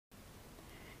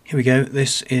Here we go.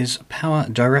 This is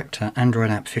PowerDirector Android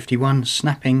app 51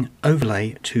 snapping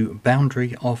overlay to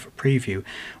boundary of preview.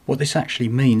 What this actually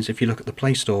means, if you look at the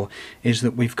Play Store, is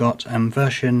that we've got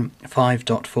version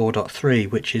 5.4.3,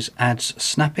 which adds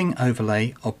snapping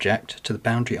overlay object to the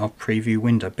boundary of preview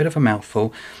window. Bit of a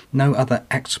mouthful, no other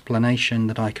explanation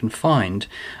that I can find.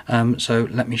 So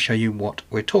let me show you what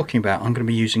we're talking about. I'm going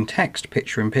to be using text,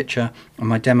 picture in picture, and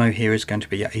my demo here is going to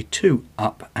be a 2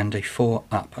 up and a 4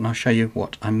 up, and I'll show you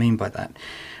what I mean by that.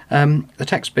 The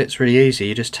text bit's really easy.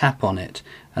 You just tap on it,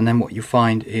 and then what you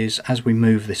find is as we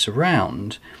move this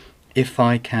around, if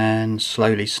I can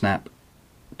slowly snap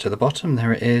to the bottom,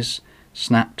 there it is,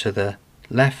 snap to the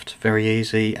left, very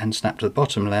easy, and snap to the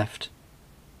bottom left,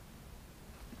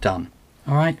 done.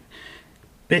 Alright,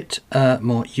 bit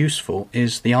more useful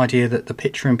is the idea that the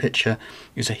picture in picture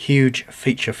is a huge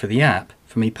feature for the app.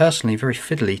 For me personally, very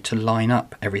fiddly to line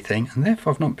up everything, and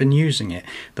therefore I've not been using it.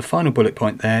 The final bullet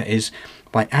point there is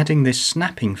by adding this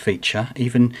snapping feature,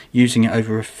 even using it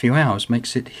over a few hours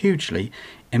makes it hugely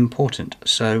important,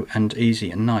 and easy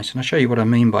and nice. And I'll show you what I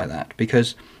mean by that,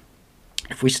 because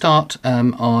if we start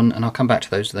on, and I'll come back to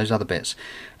those other bits,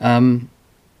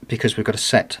 because we've got to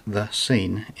set the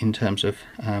scene in terms of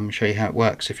show you how it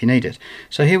works if you need it.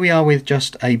 So here we are with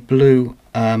just a blue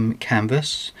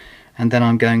canvas, and then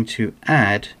I'm going to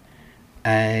add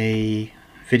a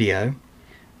video,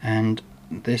 and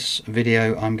this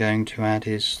video I'm going to add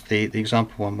is the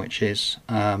example one, which is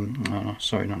oh,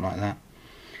 sorry, not like that.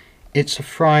 It's a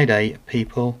Friday,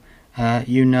 people,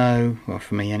 you know, well,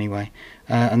 for me anyway,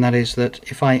 and that is that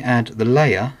if I add the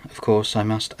layer, of course I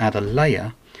must add a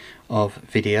layer of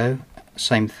video,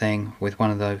 same thing with one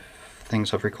of those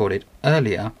things I've recorded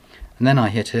earlier, and then I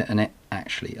hit it and it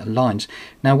actually aligns.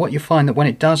 Now what you find that when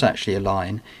it does actually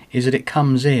align is that it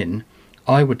comes in,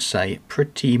 I would say,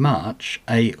 pretty much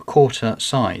a quarter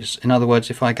size. In other words,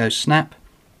 if I go snap,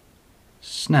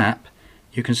 snap,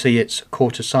 you can see it's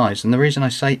quarter size. And the reason I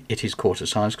say it is quarter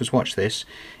size, because watch this,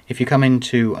 if you come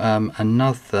into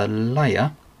another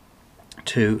layer,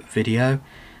 to video,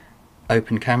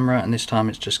 open camera, and this time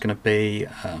it's just going to be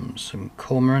some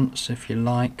cormorants if you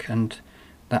like, and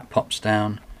that pops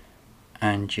down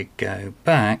and you go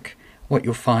back, what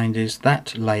you'll find is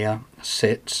that layer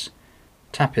sits,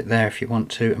 tap it there if you want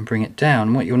to and bring it down,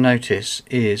 and what you'll notice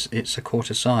is it's a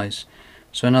quarter size.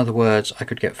 So in other words, I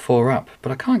could get 4 up,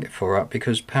 but I can't get 4 up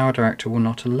because PowerDirector will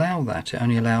not allow that. It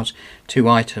only allows 2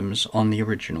 items on the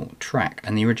original track,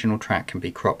 and the original track can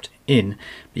be cropped in,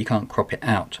 but you can't crop it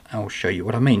out. I'll show you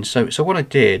what I mean. So what I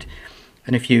did,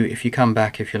 and if you come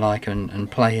back if you like and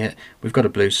play it, we've got a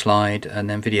blue slide, and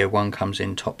then video 1 comes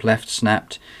in top left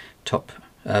snapped, top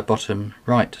bottom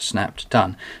right snapped,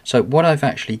 done. So what I've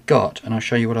actually got, and I'll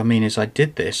show you what I mean, is I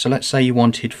did this. So let's say you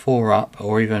wanted 4 up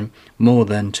or even more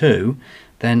than 2,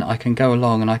 then I can go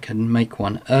along and I can make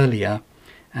one earlier,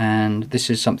 and this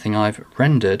is something I've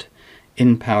rendered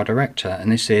in PowerDirector,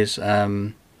 and this is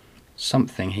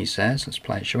something he says. Let's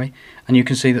play it, shall we? And you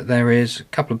can see that there is a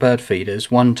couple of bird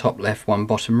feeders, one top left, one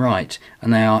bottom right,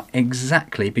 and they are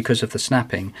exactly, because of the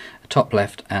snapping, top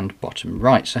left and bottom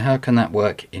right. So how can that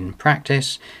work in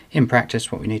practice? In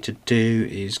practice, what we need to do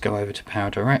is go over to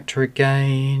PowerDirector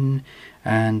again,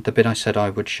 and the bit I said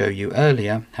I would show you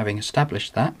earlier, having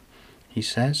established that, he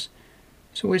says,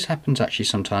 this always happens actually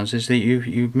sometimes, is that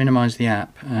you minimize the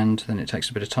app and then it takes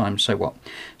a bit of time. So what?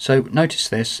 So notice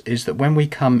this is that when we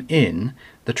come in,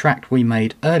 the track we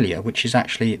made earlier, which is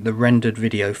actually the rendered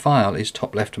video file, is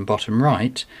top left and bottom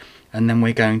right, and then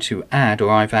we're going to add, or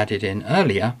I've added in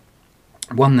earlier,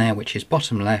 one there which is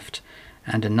bottom left,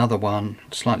 and another one,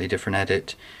 slightly different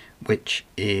edit, which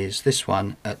is this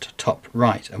one at top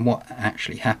right. And what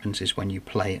actually happens is when you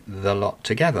play the lot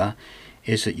together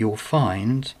is that you'll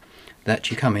find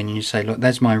that you come in and you say, look,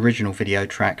 there's my original video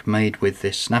track made with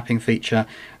this snapping feature,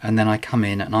 and then I come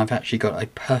in and I've actually got a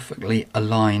perfectly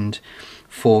aligned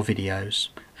 4 videos,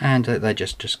 and they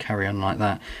just carry on like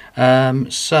that.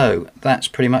 So that's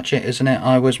pretty much it, isn't it?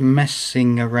 I was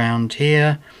messing around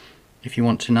here, if you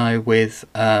want to know, with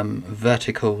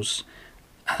verticals,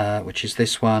 which is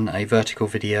this one, a vertical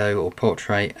video or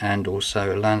portrait, and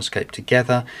also a landscape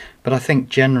together. But I think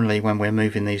generally when we're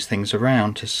moving these things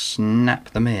around to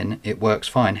snap them in, it works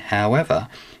fine. However,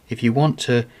 if you want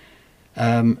to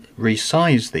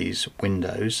resize these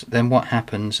windows, then what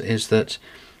happens is that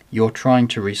you're trying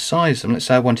to resize them. Let's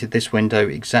say I wanted this window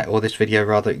or this video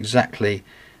rather exactly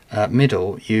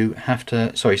middle. You have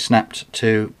to, snapped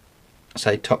to,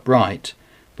 say, top right,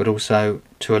 but also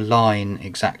to align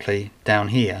exactly down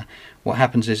here. What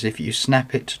happens is if you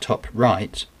snap it to top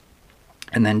right,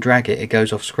 and then drag it, it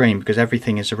goes off screen because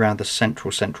everything is around the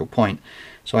central point.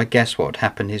 So I guess what would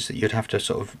happen is that you'd have to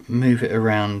sort of move it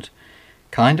around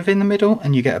kind of in the middle,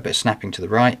 and you get a bit of snapping to the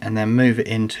right, and then move it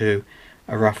into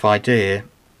a rough idea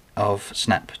of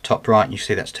snap top right. And you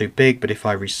see that's too big, but if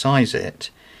I resize it,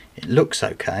 it looks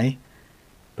okay,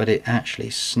 but it actually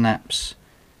snaps.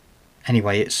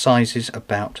 Anyway, it sizes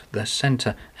about the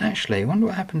center. Actually, I wonder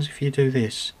what happens if you do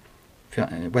this,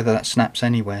 whether that snaps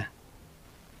anywhere.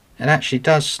 It actually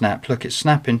does snap. Look, it's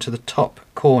snapping to the top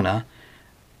corner.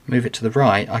 Move it to the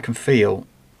right, I can feel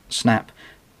snap.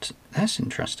 That's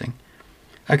interesting.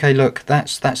 Okay, look,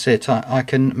 that's it. I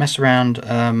can mess around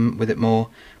with it more,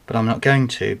 but I'm not going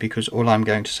to, because all I'm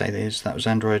going to say is that was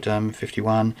Android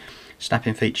 51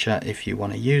 snapping feature if you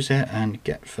want to use it and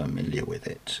get familiar with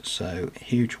it. So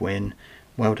huge win,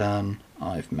 well done.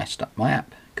 I've messed up my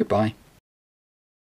app. Goodbye.